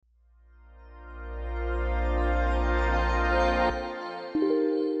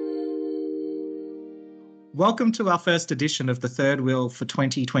Welcome to our first edition of The Third Wheel for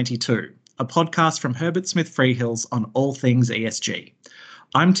 2022, a podcast from Herbert Smith Freehills on all things ESG.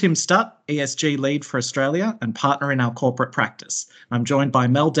 I'm Tim.Stutt, ESG lead for Australia and partner in our corporate practice. I'm joined by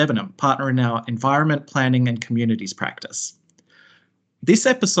Melanie.Debenham, partner in our environment, planning and communities practice. This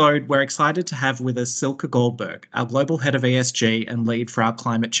episode, we're excited to have with us Silke.Goldberg, our global head of ESG and lead for our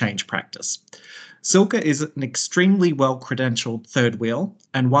climate change practice. Silke is an extremely well-credentialed third wheel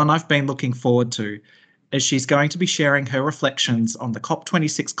and one I've been looking forward to, as she's going to be sharing her reflections on the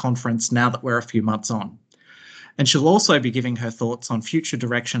COP26 conference now that we're a few months on. And she'll also be giving her thoughts on future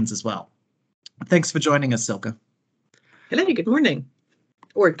directions as well. Thanks for joining us, Silke. Hello, good morning.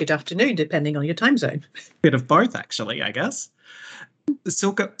 Or good afternoon, depending on your time zone. Bit of both, actually, I guess.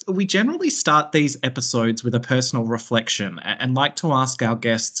 Silke, we generally start these episodes with a personal reflection and like to ask our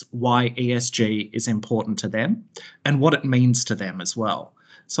guests why ESG is important to them and what it means to them as well.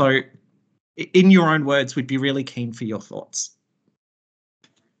 So, in your own words, we'd be really keen for your thoughts.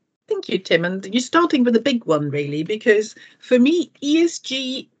 Thank you, Tim. And you're starting with a big one, really, because for me,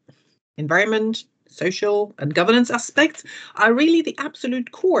 ESG, environment, social and governance aspects are really the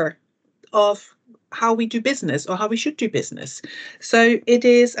absolute core of how we do business or how we should do business. So it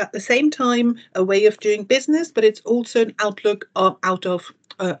is at the same time a way of doing business, but it's also an outlook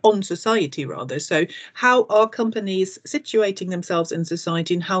on society rather. So how are companies situating themselves in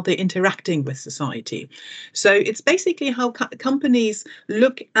society and how they're interacting with society? So it's basically how companies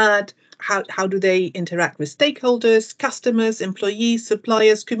look at how do they interact with stakeholders, customers, employees,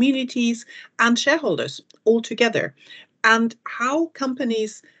 suppliers, communities, and shareholders all together, and how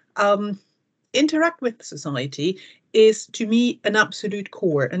companies interact with society is, to me, an absolute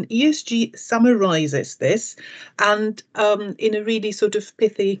core. And ESG summarizes this and in a really sort of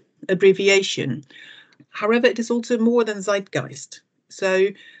pithy abbreviation. However, it is also more than zeitgeist. So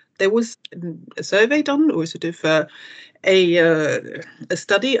there was a survey done, or sort of a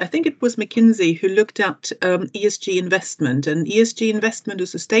study, I think it was McKinsey, who looked at ESG investment. And ESG investment, or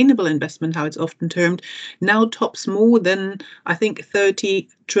sustainable investment, how it's often termed, now tops more than, I think, $30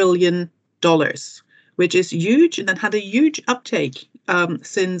 trillion. Which is huge and had a huge uptake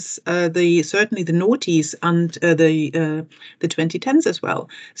since certainly the noughties and the 2010s as well.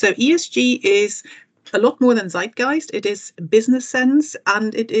 So ESG is a lot more than zeitgeist. It is business sense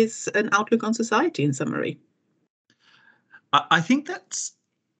and it is an outlook on society in summary. I think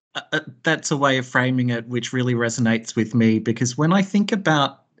that's a way of framing it which really resonates with me, because when I think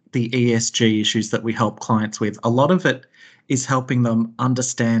about the ESG issues that we help clients with, a lot of it is helping them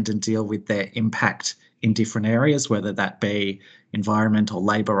understand and deal with their impact in different areas, whether that be environment or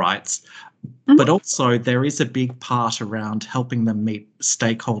labour rights. Mm-hmm. But also there is a big part around helping them meet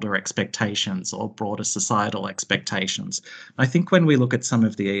stakeholder expectations or broader societal expectations. I think when we look at some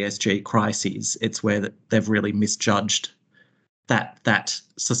of the ESG crises, it's where they've really misjudged that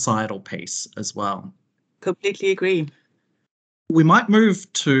societal piece as well. Completely agree. We might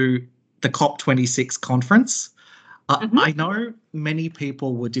move to the COP26 conference. Mm-hmm. I know many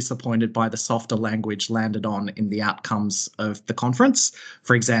people were disappointed by the softer language landed on in the outcomes of the conference.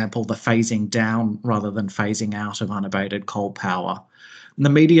 For example, the phasing down rather than phasing out of unabated coal power. And the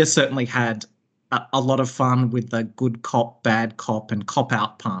media certainly had a lot of fun with the good cop, bad cop and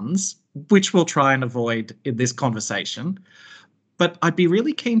cop-out puns, which we'll try and avoid in this conversation. But I'd be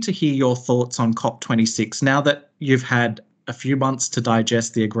really keen to hear your thoughts on COP26 now that you've had a few months to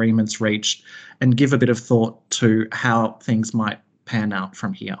digest the agreements reached and give a bit of thought to how things might pan out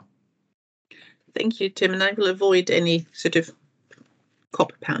from here. Thank you, Tim. And I will avoid any sort of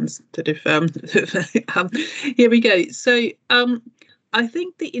cop pans. Here we go. So I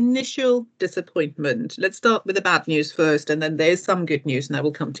think the initial disappointment, let's start with the bad news first, and then there's some good news, and I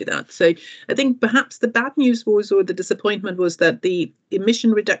will come to that. So I think perhaps the bad news was, or the disappointment was, that the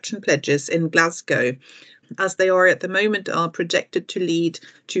emission reduction pledges in Glasgow, as they are at the moment, are projected to lead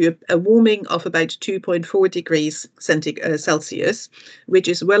to a warming of about 2.4 degrees Celsius, which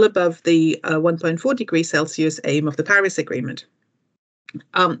is well above the 1.4 degrees Celsius aim of the Paris Agreement.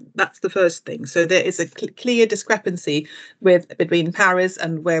 That's the first thing. So there is a clear discrepancy between Paris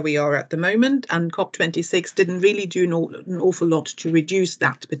and where we are at the moment, and COP26 didn't really do an awful lot to reduce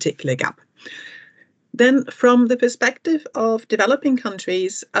that particular gap. Then from the perspective of developing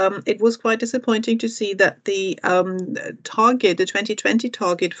countries, it was quite disappointing to see that the 2020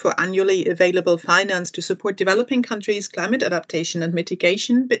 target for annually available finance to support developing countries' climate adaptation and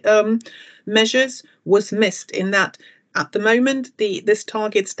mitigation measures was missed, in that at the moment, this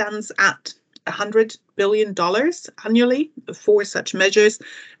target stands at $100 billion annually for such measures.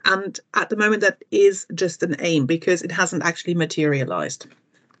 And at the moment, that is just an aim because it hasn't actually materialized.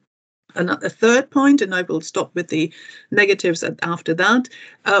 And a third point, and I will stop with the negatives after that,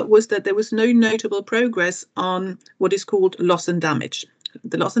 was that there was no notable progress on what is called loss and damage.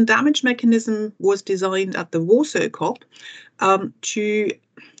 The loss and damage mechanism was designed at the Warsaw COP to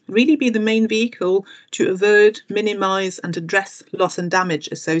really be the main vehicle to avert, minimize, and address loss and damage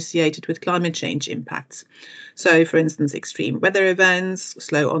associated with climate change impacts. So, for instance, extreme weather events,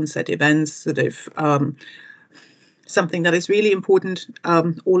 slow onset events, sort of something that is really important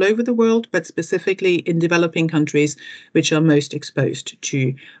all over the world, but specifically in developing countries which are most exposed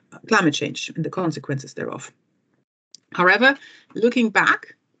to climate change and the consequences thereof. However, looking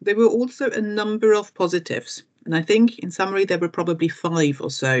back, there were also a number of positives. And I think in summary, there were probably 5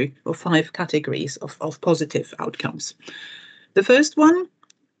 or so, or 5 categories of positive outcomes. The first one,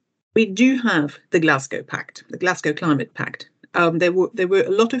 we do have the Glasgow Pact, the Glasgow Climate Pact. There were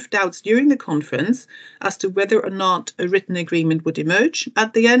a lot of doubts during the conference as to whether or not a written agreement would emerge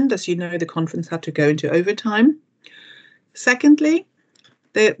at the end. As you know, the conference had to go into overtime. Secondly,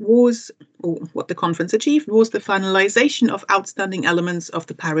 there was, or what the conference achieved, was the finalization of outstanding elements of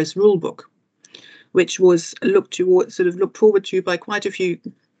the Paris Rulebook, which was looked forward to by quite a few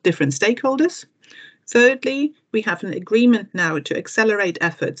different stakeholders. Thirdly, we have an agreement now to accelerate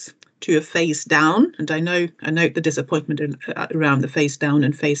efforts to a phase down, and I note the disappointment around the phase down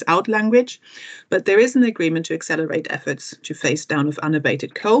and phase out language, but there is an agreement to accelerate efforts to phase down of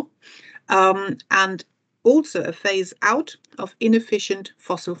unabated coal, and also a phase out of inefficient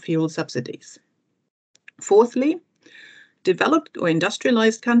fossil fuel subsidies. Fourthly, developed or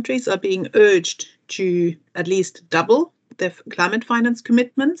industrialized countries are being urged to at least double their climate finance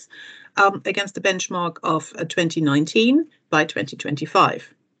commitments against the benchmark of 2019 by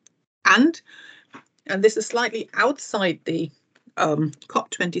 2025. And this is slightly outside the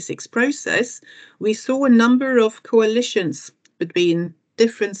COP26 process, we saw a number of coalitions between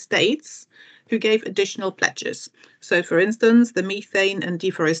different states who gave additional pledges. So, for instance, the methane and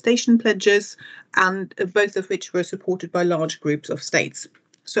deforestation pledges, and both of which were supported by large groups of states.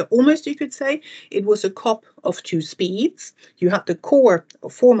 So almost you could say it was a COP of 2 speeds. You had the core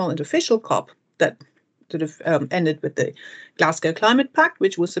of formal and official COP that sort of ended with the Glasgow Climate Pact,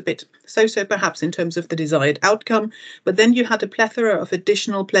 which was a bit so-so perhaps in terms of the desired outcome. But then you had a plethora of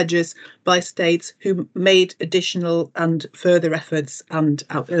additional pledges by states who made additional and further efforts and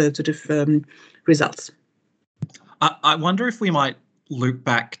results. I wonder if we might loop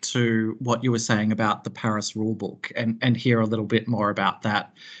back to what you were saying about the Paris Rulebook and hear a little bit more about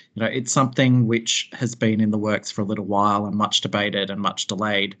that. You know, it's something which has been in the works for a little while and much debated and much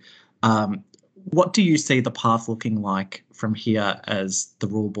delayed. What do you see the path looking like from here as the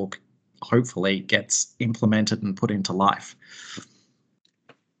rulebook hopefully gets implemented and put into life?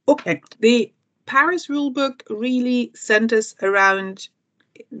 Okay, the Paris Rulebook really centers around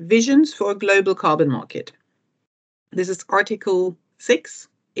visions for a global carbon market. This is Article 6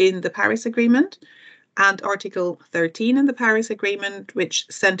 in the Paris Agreement and Article 13 in the Paris Agreement, which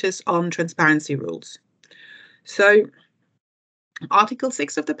centers on transparency rules. So Article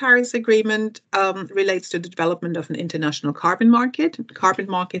 6 of the Paris Agreement relates to the development of an international carbon market. Carbon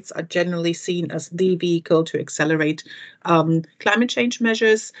markets are generally seen as the vehicle to accelerate climate change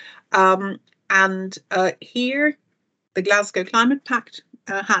measures. And here, the Glasgow Climate Pact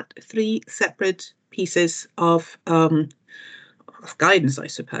had 3 separate pieces of guidance, I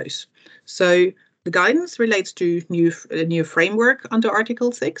suppose. So the guidance relates to a new framework under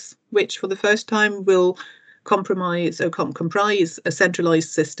Article 6, which for the first time will comprise a centralized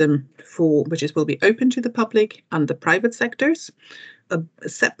system which will be open to the public and the private sectors, a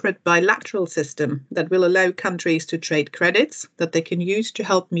separate bilateral system that will allow countries to trade credits that they can use to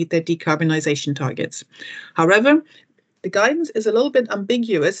help meet their decarbonization targets. However, the guidance is a little bit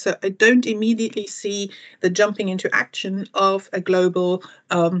ambiguous, so I don't immediately see the jumping into action of a global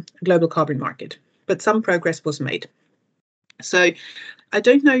carbon market, but some progress was made. So I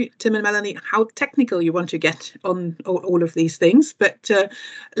don't know, Tim and Melanie, how technical you want to get on all of these things, but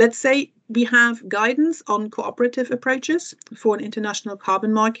let's say we have guidance on cooperative approaches for an international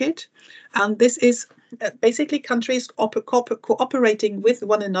carbon market. And this is basically countries cooperating with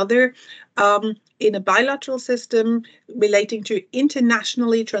one another in a bilateral system relating to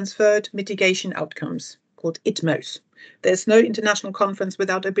internationally transferred mitigation outcomes called ITMOs. There's no international conference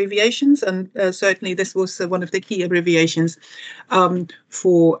without abbreviations, and certainly this was one of the key abbreviations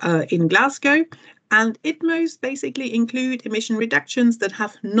in Glasgow. And ITMOs basically include emission reductions that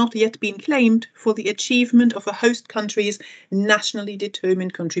have not yet been claimed for the achievement of a host country's nationally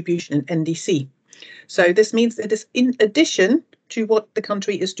determined contribution, NDC. So this means that it is in addition to what the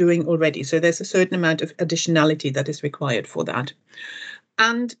country is doing already. So there's a certain amount of additionality that is required for that.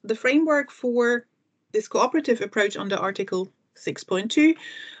 And the framework for this cooperative approach under Article 6.2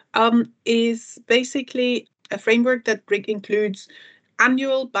 is basically a framework that includes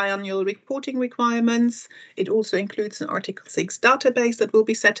annual, biannual reporting requirements. It also includes an Article 6 database that will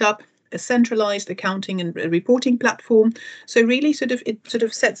be set up, a centralized accounting and reporting platform. So really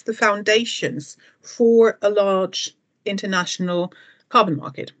it sets the foundations for a large international carbon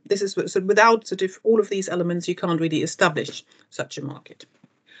market. This is so without all of these elements, you can't really establish such a market.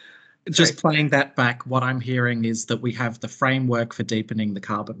 Just playing that back, what I'm hearing is that we have the framework for deepening the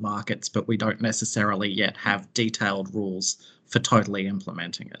carbon markets, but we don't necessarily yet have detailed rules for totally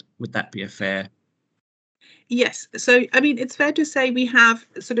implementing it. Would that be a fair? Yes. So, I mean, it's fair to say we have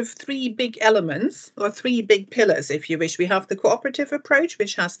sort of three big elements or three big pillars, if you wish. We have the cooperative approach,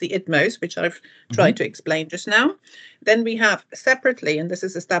 which has the ITMOs, which I've tried to explain just now. Then we have separately, and this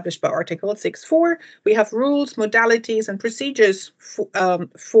is established by Article 6.4, we have rules, modalities and procedures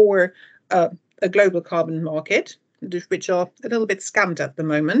for a global carbon market, which are a little bit scant at the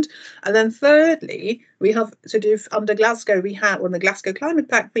moment. And then thirdly, we have under Glasgow, on the Glasgow Climate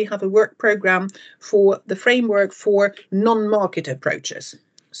Pact, we have a work programme for the framework for non-market approaches.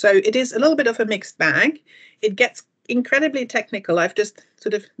 So it is a little bit of a mixed bag. It gets incredibly technical. I've just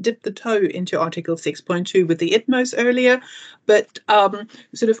dipped the toe into Article 6.2 with the ITMOs earlier, but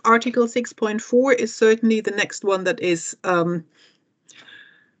Article 6.4 is certainly the next one that is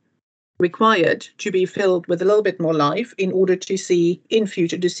required to be filled with a little bit more life in order to see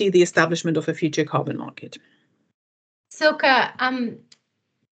the establishment of a future carbon market. Silke,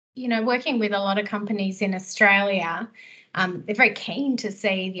 working with a lot of companies in Australia, they're very keen to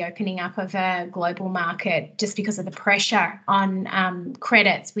see the opening up of a global market just because of the pressure on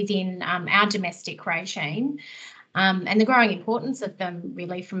credits within our domestic regime. And the growing importance of them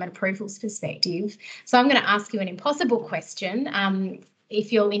really from an approvals perspective. So I'm going to ask you an impossible question.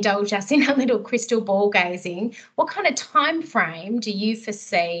 If you'll indulge us in a little crystal ball gazing, what kind of time frame do you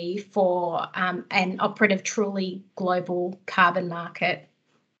foresee for an operative, truly global carbon market?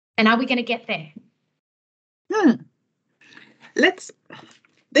 And are we going to get there?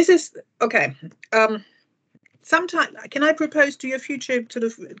 Sometime, can I propose to your future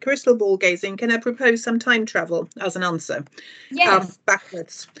crystal ball gazing? Can I propose some time travel as an answer? Yes.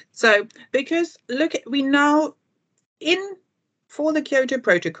 Backwards. So, because we know for the Kyoto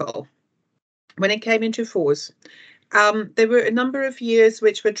Protocol, when it came into force, there were a number of years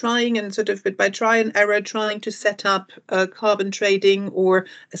which were trying by try and error, trying to set up carbon trading or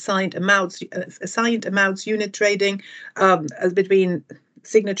assigned amounts unit trading between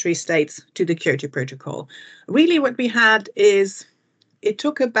signatory states to the Kyoto Protocol. Really what we had is it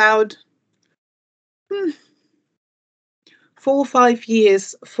took about 4 or 5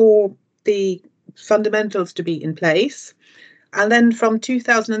 years for the fundamentals to be in place. And then from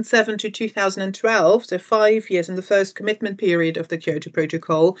 2007 to 2012, so 5 years in the first commitment period of the Kyoto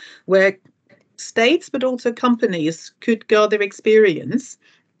Protocol, where states but also companies could gather experience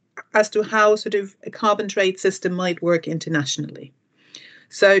as to how a carbon trade system might work internationally.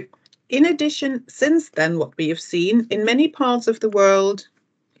 So in addition, since then, what we have seen in many parts of the world,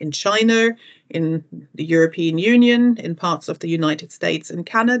 in China, in the European Union, in parts of the United States and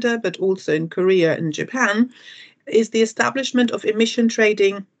Canada, but also in Korea and Japan, is the establishment of emission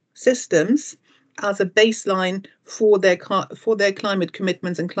trading systems as a baseline for their climate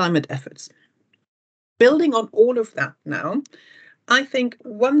commitments and climate efforts. Building on all of that now, I think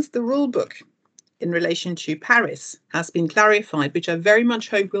once the rule book in relation to Paris has been clarified, which I very much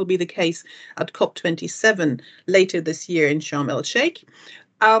hope will be the case at COP27 later this year in Sharm el-Sheikh,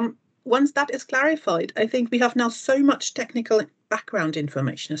 once that is clarified, I think we have now so much technical background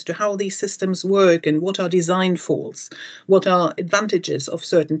information as to how these systems work and what are design faults, what are advantages of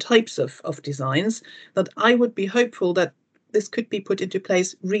certain types of designs, that I would be hopeful that this could be put into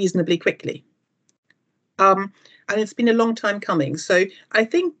place reasonably quickly. And it's been a long time coming. So I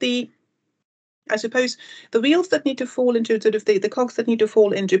think I suppose the wheels that need to fall into the cogs that need to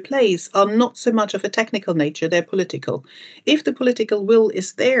fall into place are not so much of a technical nature, they're political. If the political will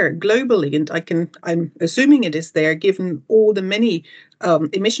is there globally, and I'm assuming it is there given all the many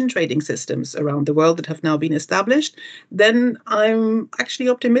emission trading systems around the world that have now been established, then I'm actually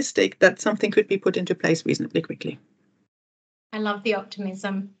optimistic that something could be put into place reasonably quickly. I love the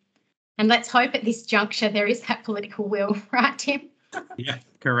optimism. And let's hope at this juncture there is that political will, right, Tim? Yeah,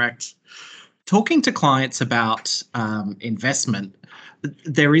 correct. Talking to clients about investment,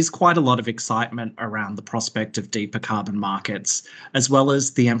 there is quite a lot of excitement around the prospect of deeper carbon markets, as well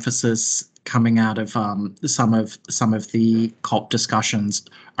as the emphasis coming out of some of the COP discussions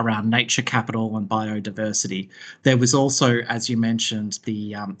around nature capital and biodiversity. There was also, as you mentioned,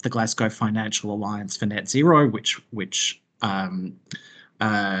 the Glasgow Financial Alliance for Net Zero, which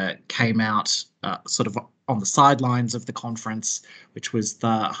came out sort of on the sidelines of the conference, which was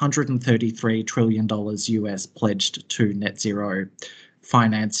the $133 trillion US pledged to net zero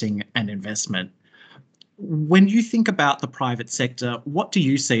financing and investment. When you think about the private sector, what do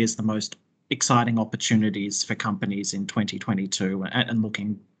you see as the most exciting opportunities for companies in 2022 and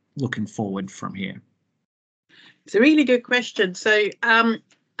looking forward from here? It's a really good question. So,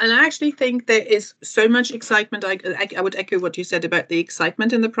 and I actually think there is so much excitement. I would echo what you said about the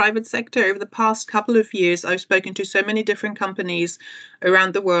excitement in the private sector. Over the past couple of years, I've spoken to so many different companies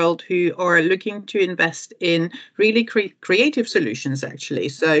around the world who are looking to invest in really creative solutions, actually.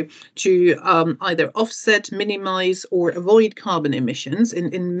 So to either offset, minimize, or avoid carbon emissions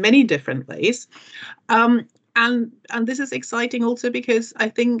in many different ways. And this is exciting also because I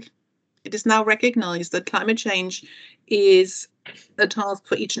think it is now recognized that climate change is a task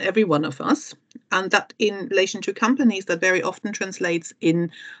for each and every one of us, and that in relation to companies, that very often translates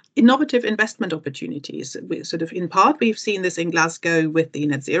in innovative investment opportunities. In part, we've seen this in Glasgow with the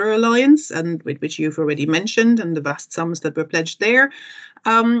Net Zero Alliance, and which you've already mentioned, and the vast sums that were pledged there.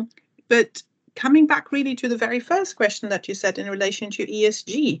 But coming back really to the very first question that you said in relation to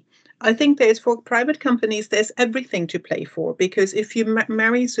ESG, I think there's, for private companies, there's everything to play for, because if you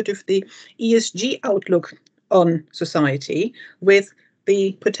marry sort of the ESG outlook on society with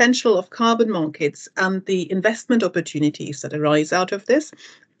the potential of carbon markets and the investment opportunities that arise out of this,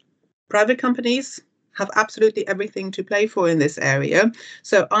 private companies have absolutely everything to play for in this area.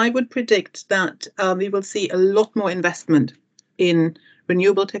 So I would predict that we will see a lot more investment in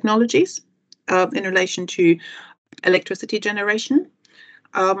renewable technologies in relation to electricity generation.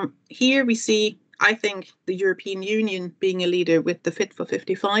 Here we see, I think, the European Union being a leader with the Fit for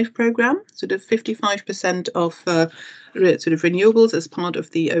 55 program, sort of 55% of sort of renewables as part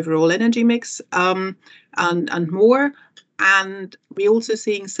of the overall energy mix, and more. And we're also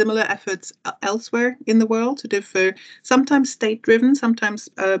seeing similar efforts elsewhere in the world, sort of sometimes state-driven, sometimes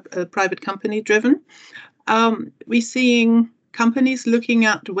private company-driven. We're seeing companies looking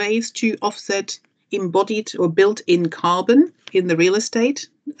at ways to offset embodied or built-in carbon in the real estate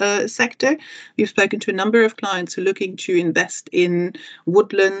sector. We've spoken to a number of clients who are looking to invest in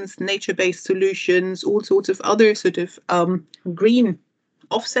woodlands, nature-based solutions, all sorts of other sort of green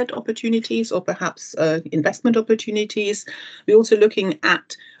offset opportunities, or perhaps investment opportunities. We're also looking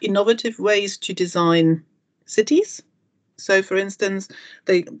at innovative ways to design cities. So, for instance,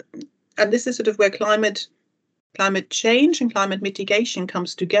 and this is sort of where climate change and climate mitigation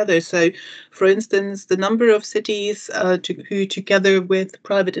comes together. So, for instance, the number of cities who, together with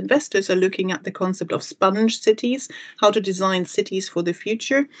private investors, are looking at the concept of sponge cities, how to design cities for the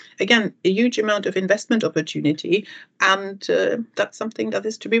future. Again, a huge amount of investment opportunity, and that's something that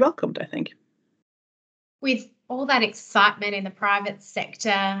is to be welcomed, I think. With all that excitement in the private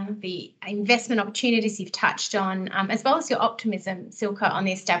sector, the investment opportunities you've touched on, as well as your optimism, Silke, on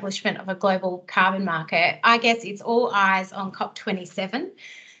the establishment of a global carbon market, I guess it's all eyes on COP27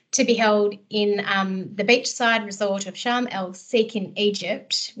 to be held in the beachside resort of Sharm el-Sheikh in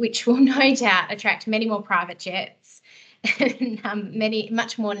Egypt, which will no doubt attract many more private jets and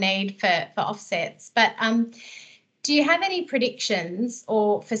much more need for offsets. But do you have any predictions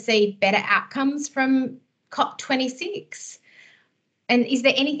or foresee better outcomes from COP26? And is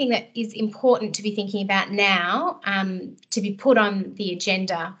there anything that is important to be thinking about now to be put on the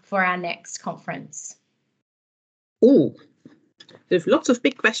agenda for our next conference? Oh, there's lots of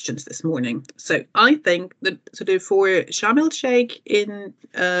big questions this morning. So I think that sort of for Sharm el-Sheikh in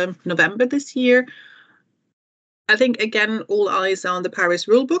November this year, I think, again, all eyes are on the Paris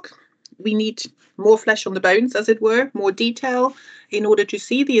rulebook. We need more flesh on the bones, as it were, more detail in order to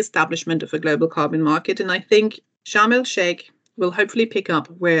see the establishment of a global carbon market. And I think Sharm el-Sheikh will hopefully pick up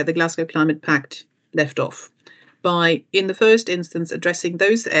where the Glasgow Climate Pact left off, by, in the first instance, addressing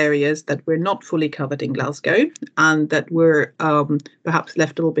those areas that were not fully covered in Glasgow and that were perhaps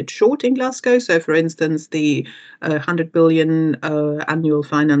left a little bit short in Glasgow. So, for instance, the 100 billion annual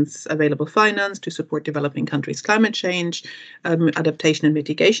available finance to support developing countries' climate change, adaptation and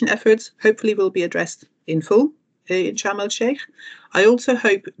mitigation efforts, hopefully will be addressed in full in Sharm el-Sheikh. I also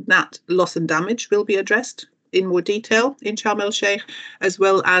hope that loss and damage will be addressed in more detail in Sharm el-Sheikh, as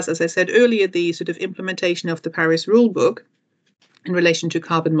well as I said earlier, the sort of implementation of the Paris rulebook in relation to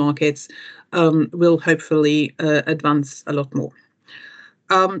carbon markets will hopefully advance a lot more.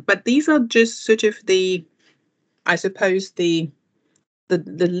 But these are just sort of the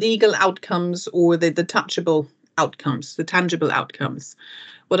the legal outcomes or the touchable outcomes, the tangible outcomes.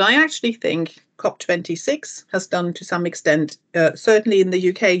 What I actually think COP26 has done to some extent, certainly in the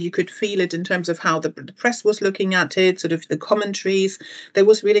UK, you could feel it in terms of how the press was looking at it, sort of the commentaries. There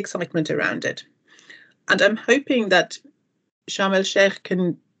was real excitement around it. And I'm hoping that Sharm el-Sheikh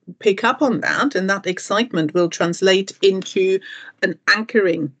can pick up on that, and that excitement will translate into an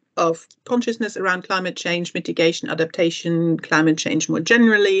anchoring of consciousness around climate change, mitigation, adaptation, climate change more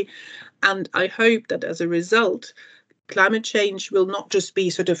generally. And I hope that as a result, climate change will not just be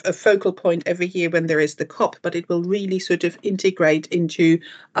sort of a focal point every year when there is the COP, but it will really sort of integrate into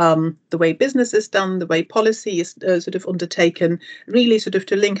the way business is done, the way policy is sort of undertaken, really sort of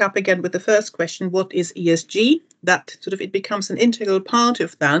to link up again with the first question, what is ESG? That sort of it becomes an integral part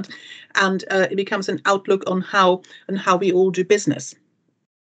of that, and it becomes an outlook on how we all do business.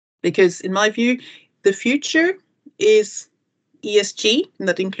 Because in my view, the future is ESG, and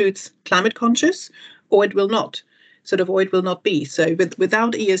that includes climate conscious, or it will not. Or it will not be. So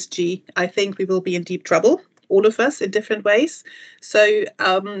without ESG, I think we will be in deep trouble, all of us in different ways. So,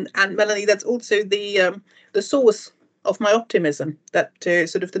 and Melanie, that's also the source of my optimism, that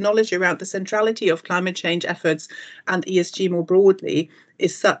sort of the knowledge around the centrality of climate change efforts and ESG more broadly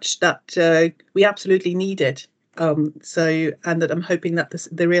is such that we absolutely need it. And that I'm hoping that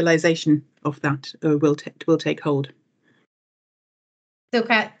the realization of that will take hold.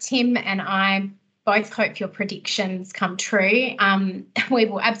 Silke, Tim and I both hope your predictions come true. We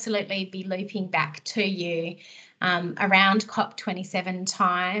will absolutely be looping back to you around COP27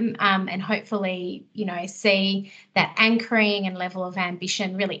 time, and hopefully, see that anchoring and level of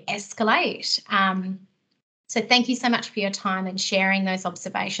ambition really escalate. So thank you so much for your time and sharing those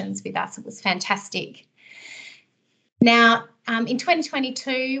observations with us. It was fantastic. Now, in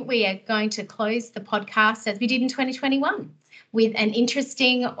 2022, we are going to close the podcast as we did in 2021. With an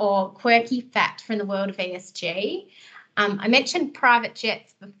interesting or quirky fact from the world of ESG. I mentioned private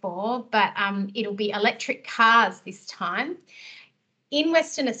jets before, but it'll be electric cars this time. In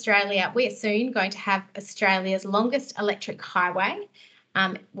Western Australia, we are soon going to have Australia's longest electric highway.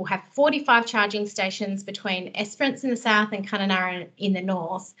 We'll have 45 charging stations between Esperance in the south and Kununurra in the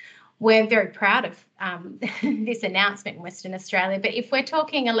north. We're very proud of this announcement in Western Australia, but if we're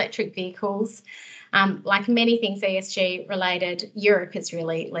talking electric vehicles, like many things ESG related, Europe is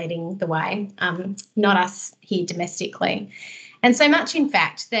really leading the way, not us here domestically. And so much, in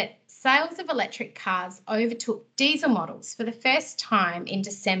fact, that sales of electric cars overtook diesel models for the first time in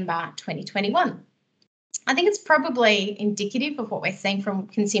December 2021. I think it's probably indicative of what we're seeing from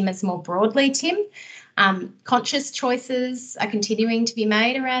consumers more broadly, Tim. Conscious choices are continuing to be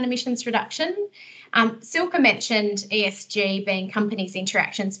made around emissions reduction. Silke mentioned ESG being companies'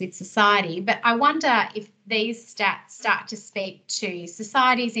 interactions with society, but I wonder if these stats start to speak to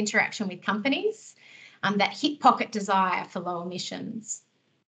society's interaction with companies, that hip pocket desire for low emissions.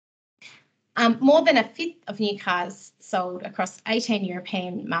 More than a fifth of new cars sold across 18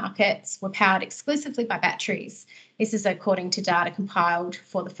 European markets were powered exclusively by batteries. This is according to data compiled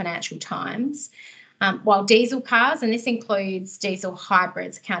for the Financial Times. While diesel cars, and this includes diesel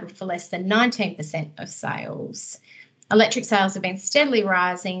hybrids, accounted for less than 19% of sales. Electric sales have been steadily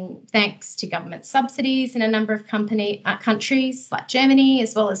rising thanks to government subsidies in a number of countries like Germany,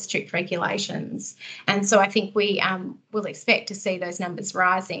 as well as strict regulations. And so I think we will expect to see those numbers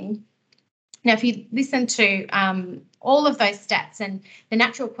rising. Now, if you listen to all of those stats, and the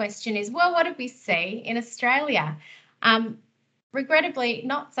natural question is, well, what did we see in Australia? Regrettably,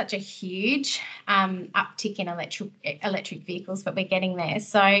 not such a huge uptick in electric vehicles, but we're getting there.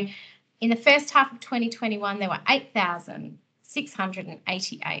 So in the first half of 2021, there were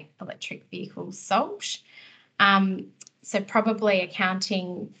 8,688 electric vehicles sold, so probably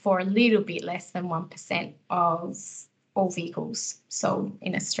accounting for a little bit less than 1% of all vehicles sold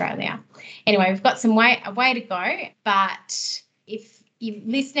in Australia. Anyway, we've got a way to go, but if you're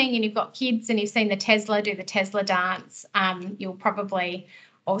listening and you've got kids and you've seen the Tesla do the Tesla dance, you'll probably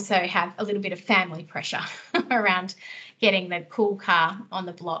also have a little bit of family pressure around getting the cool car on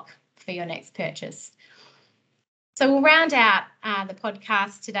the block for your next purchase. So we'll round out the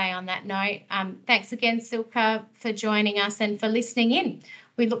podcast today on that note. Thanks again, Silke, for joining us and for listening in.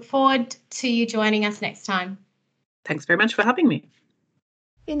 We look forward to you joining us next time. Thanks very much for having me.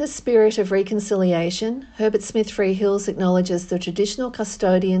 In the spirit of reconciliation, Herbert Smith Freehills acknowledges the traditional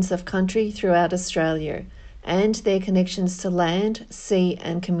custodians of country throughout Australia and their connections to land, sea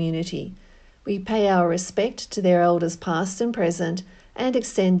and community. We pay our respect to their elders past and present and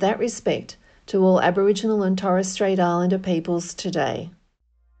extend that respect to all Aboriginal and Torres Strait Islander peoples today.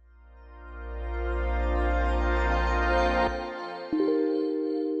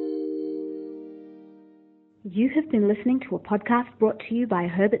 You have been listening to a podcast brought to you by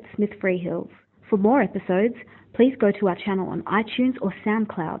Herbert Smith Freehills. For more episodes, please go to our channel on iTunes or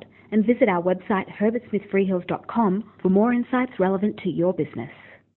SoundCloud and visit our website herbertsmithfreehills.com for more insights relevant to your business.